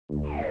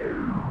EVILxJUG.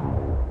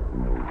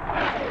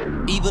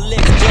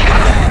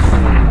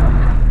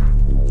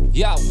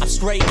 Yo, I'm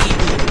straight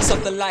evil,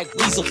 something like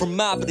Weasel from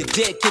Mob of the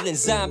Dead, killing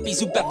zombies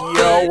who back.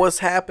 Yo, what's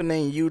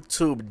happening,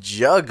 YouTube?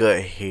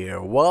 Jugger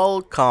here.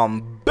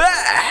 Welcome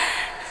back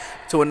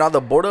to another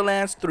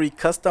Borderlands 3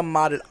 custom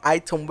modded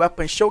item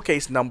weapon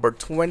showcase number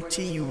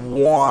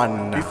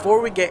 21.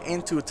 Before we get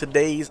into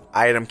today's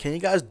item, can you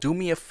guys do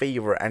me a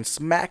favor and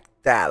smack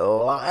that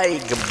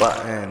like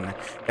button?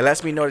 It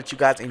lets me know that you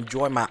guys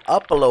enjoy my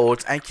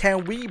uploads, and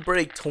can we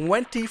break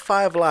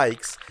 25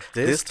 likes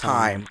this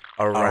time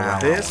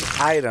around? This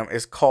item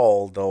is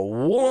called the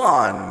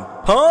One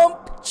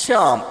Pump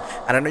Chump,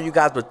 and I know you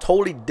guys would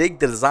totally dig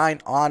the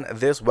design on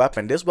this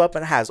weapon. This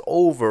weapon has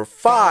over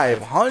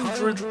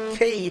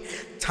 500k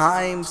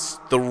times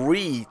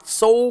 3.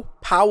 So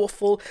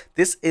powerful.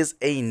 This is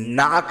a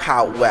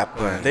knockout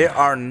weapon. There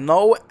are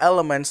no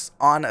elements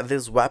on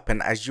this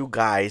weapon, as you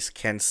guys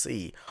can see.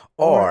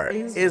 Or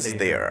is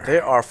there?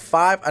 There are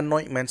 5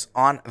 anointments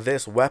on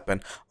this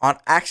weapon. On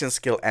action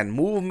skill and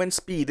movement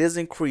speed is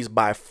increased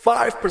by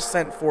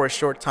 5% for a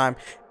short time.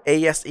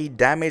 ASE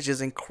damage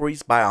is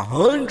increased by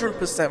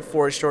 100%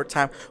 for a short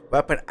time.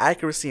 Weapon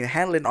accuracy and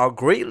handling are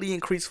greatly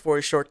increased for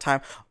a short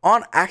time.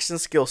 On action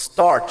skill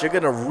start, you're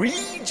gonna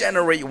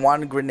regenerate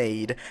 1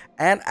 grenade,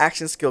 and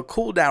action skill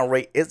cooldown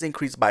rate is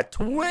increased by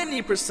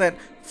 20%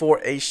 for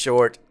a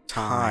short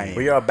time.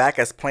 We are back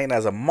as playing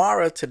as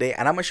Amara today,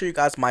 and I'm gonna show you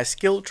guys my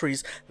skill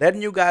trees,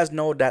 letting you guys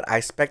know that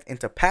I spec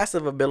into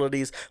passive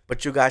abilities,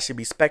 but you guys should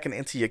be specking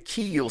into your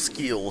kill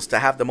skills to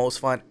have the most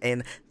fun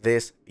in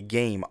this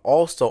game.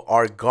 Also,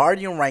 our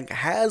guardian rank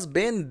has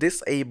been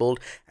disabled,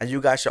 and you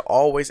guys should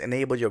always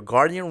enable your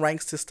guardian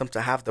rank system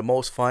to have the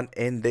most fun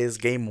in this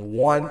game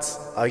once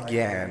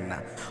again.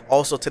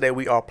 Also, today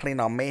we are playing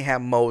on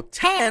Mayhem mode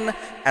 10,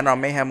 and our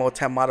Mayhem mode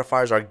 10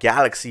 modifiers are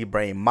Galaxy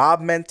Brain, Mob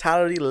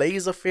Mentality,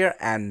 Laser Fear,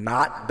 and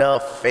Not the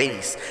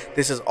Face.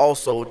 This is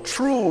also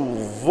True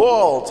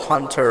Vault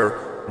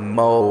Hunter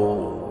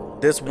mode.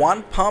 This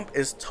one pump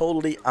is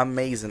totally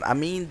amazing. I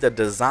mean, the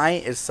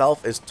design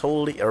itself is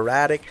totally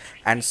erratic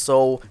and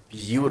so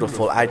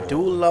beautiful. I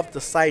do love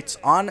the sights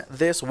on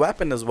this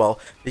weapon as well,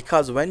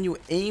 because when you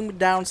aim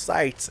down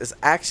sights, it's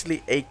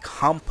actually a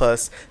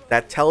compass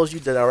that tells you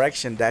the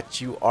direction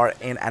that you are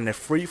in, and it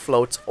free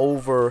floats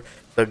over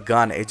the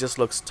gun. It just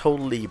looks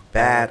totally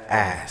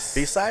badass.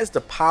 Besides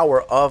the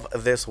power of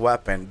this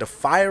weapon, the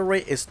fire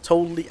rate is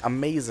totally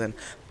amazing,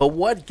 but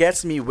what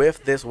gets me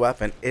with this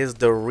weapon is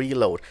the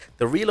reload.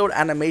 The reload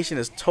animation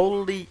is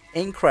totally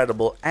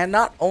incredible, and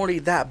not only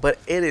that, but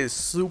it is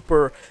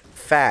super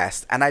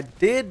fast. And I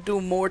did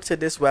do more to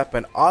this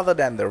weapon other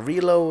than the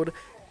reload,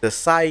 the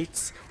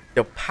sights,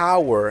 the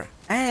power,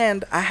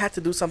 and I had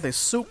to do something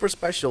super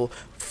special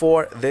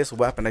for this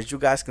weapon. As you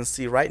guys can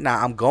see right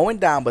now, I'm going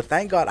down, but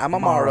thank God I'm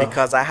Amara,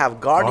 because I have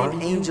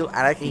Guardian Angel and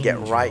I can get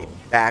right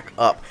back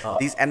up.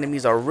 These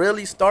enemies are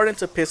really starting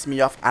to piss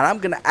me off, and I'm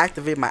gonna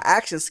activate my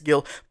action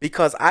skill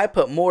because I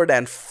put more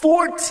than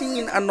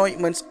 14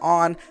 anointments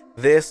on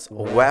this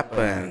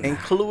weapon,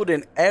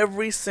 including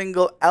every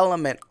single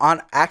element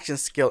on action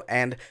skill.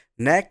 And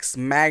next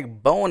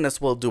mag bonus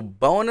will do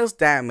bonus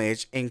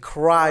damage in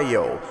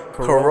cryo,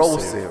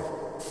 corrosive,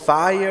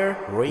 fire,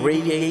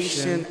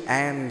 radiation,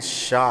 and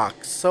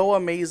shock. So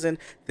amazing.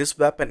 This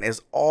weapon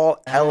is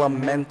all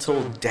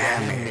elemental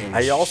damage.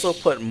 I also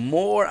put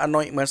more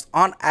anointments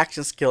on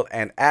action skill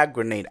and add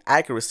grenade,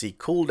 accuracy,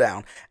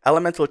 cooldown,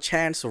 elemental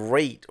chance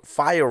rate,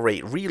 fire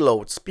rate,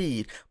 reload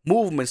speed,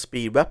 movement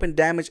speed, weapon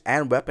damage,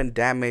 and weapon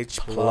damage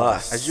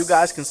plus. As you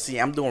guys can see,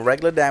 I'm doing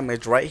regular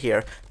damage right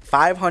here,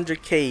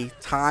 500k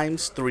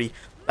times 3.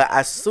 But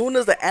as soon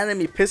as the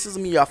enemy pisses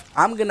me off,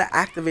 I'm gonna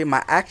activate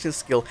my action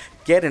skill,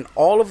 getting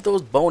all of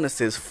those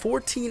bonuses,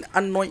 14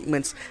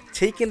 anointments,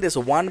 taking this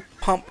one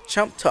pump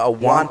chump to a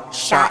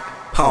one-shot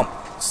pump.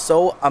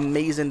 So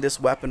amazing, this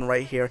weapon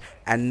right here,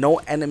 and no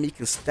enemy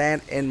can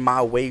stand in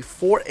my way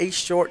for a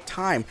short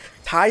time.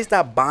 Ties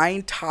that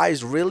bind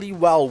ties really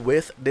well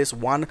with this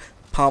one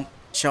pump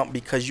chump,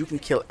 because you can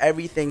kill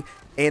everything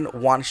in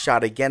one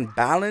shot. Again,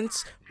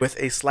 balance with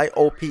a slight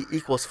OP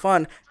equals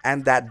fun,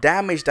 and that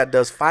damage that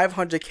does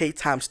 500k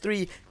times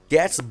 3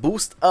 gets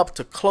boosted up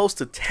to close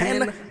to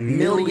 10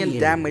 million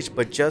damage,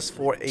 but just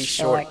for a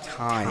short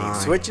time.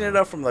 Switching it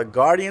up from the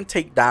Guardian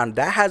takedown,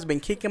 that has been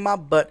kicking my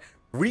butt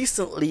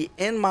recently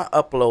in my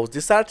uploads.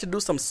 Decided to do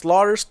some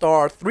Slaughter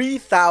Star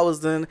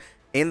 3000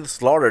 in the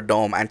Slaughter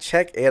Dome, and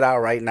check it out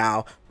right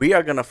now. We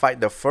are gonna fight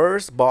the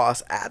first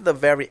boss at the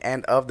very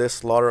end of this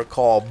slaughter,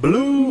 called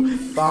Blue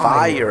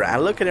Fire.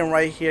 And look at him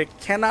right here,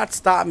 cannot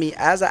stop me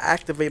as I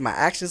activate my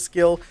action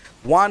skill,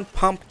 one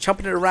pump,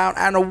 jumping it around,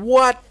 and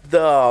what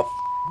the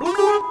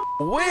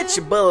which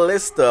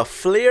ballista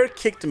flare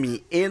kicked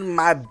me in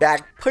my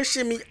back,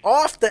 pushing me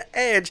off the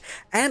edge,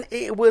 and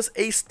it was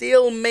a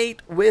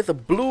stalemate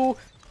with Blue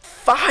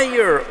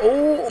Fire.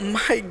 Oh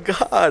my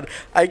God,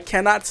 I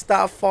cannot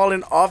stop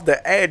falling off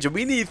the edge.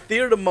 We need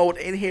theater mode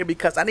in here,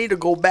 because I need to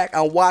go back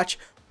and watch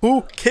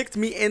who kicked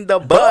me in the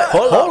butt.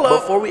 Hold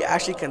up. Before we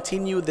actually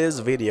continue this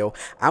video,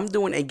 I'm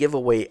doing a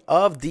giveaway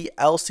of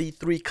DLC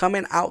 3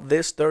 coming out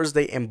this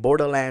Thursday in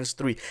Borderlands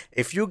 3.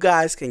 If you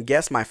guys can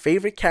guess my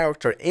favorite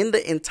character in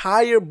the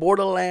entire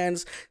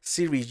Borderlands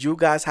series, you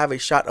guys have a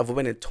shot of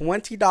winning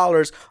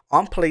 $20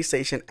 on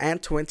PlayStation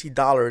and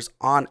 $20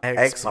 on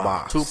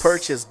Xbox to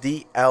purchase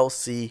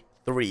DLC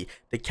 3.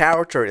 The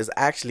character is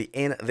actually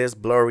in this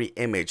blurry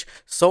image.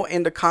 So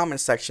in the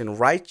comment section,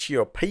 write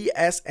your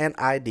PSN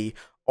ID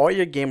or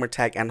your gamer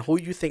tag and who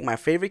you think my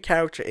favorite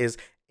character is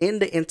in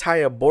the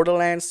entire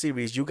Borderlands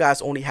series. You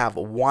guys only have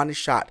one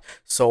shot,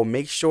 so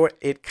make sure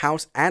it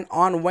counts. And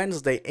on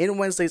Wednesday, in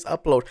Wednesday's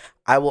upload,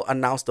 I will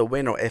announce the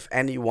winner if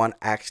anyone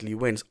actually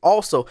wins.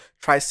 Also,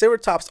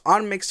 Triceratops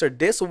on Mixer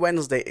this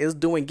Wednesday is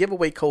doing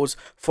giveaway codes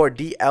for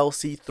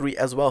DLC 3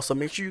 as well, so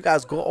make sure you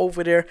guys go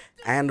over there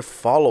and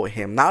follow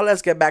him. Now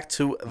let's get back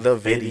to the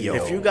video.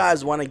 If you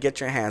guys want to get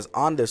your hands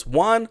on this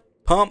one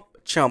pump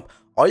chump,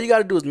 all you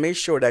gotta do is make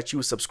sure that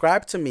you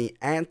subscribe to me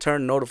and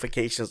turn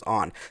notifications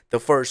on. The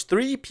first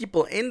 3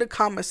 people in the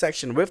comment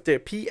section with their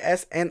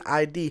PSN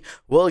ID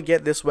will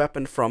get this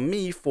weapon from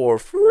me for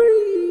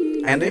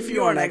free. And if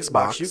you're on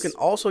Xbox, you can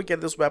also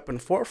get this weapon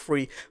for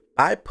free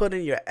by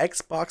putting your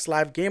Xbox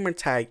Live gamer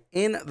tag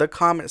in the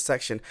comment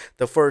section.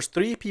 The first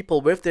 3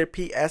 people with their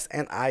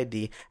PSN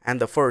ID and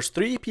the first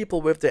 3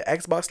 people with their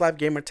Xbox Live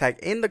gamer tag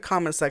in the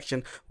comment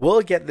section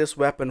will get this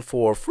weapon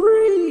for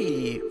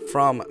free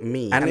from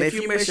me. And if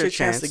you miss your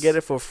chance to get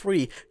it for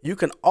free, you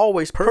can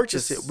always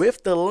purchase it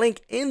with the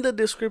link in the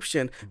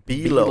description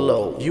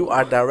below. You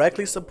are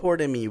directly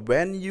supporting me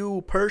when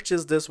you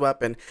purchase this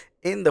weapon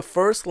in the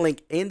first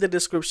link in the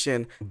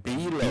description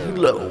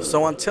below.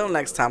 So until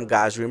next time,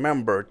 guys,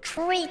 remember,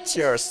 treat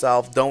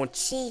yourself, don't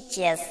cheat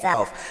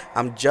yourself.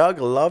 I'm Jug,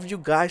 love you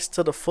guys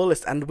to the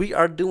fullest, and we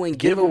are doing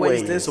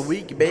giveaways this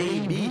week,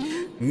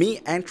 baby.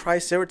 Me and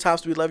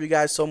Triceratops, we love you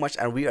guys so much,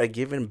 and we are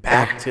giving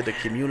back to the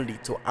community,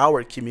 to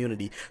our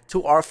community,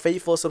 to our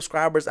faithful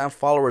subscribers and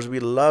followers.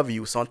 We love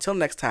you. So until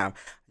next time,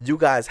 you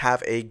guys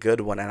have a good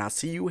one, and I'll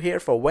see you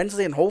here for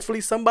Wednesday, and hopefully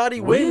somebody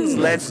wins.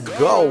 Let's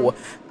go.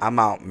 I'm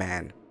out,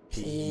 man.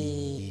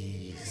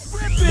 Peace.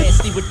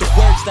 Nasty with the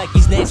words like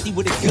he's nasty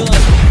with a gun.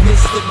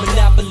 Mr.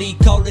 Monopoly,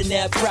 calling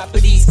out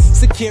properties.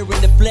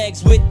 Securing the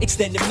flags with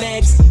extended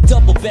mags.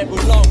 Double barrel,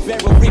 long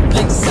barrel,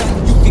 reflex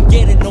sight. You can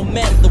get it no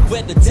matter the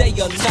weather, day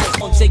or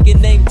night. I'm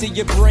taking aim to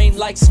your brain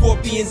like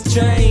Scorpion's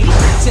chain.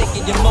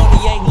 Taking your money,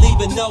 ain't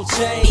leaving no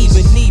change.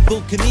 Even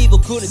Evil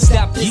Knievel couldn't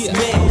stop this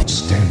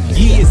man.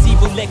 He is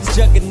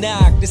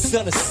EVILxJUG, the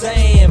son of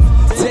Sam.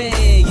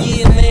 Damn,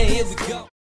 yeah man, here we go.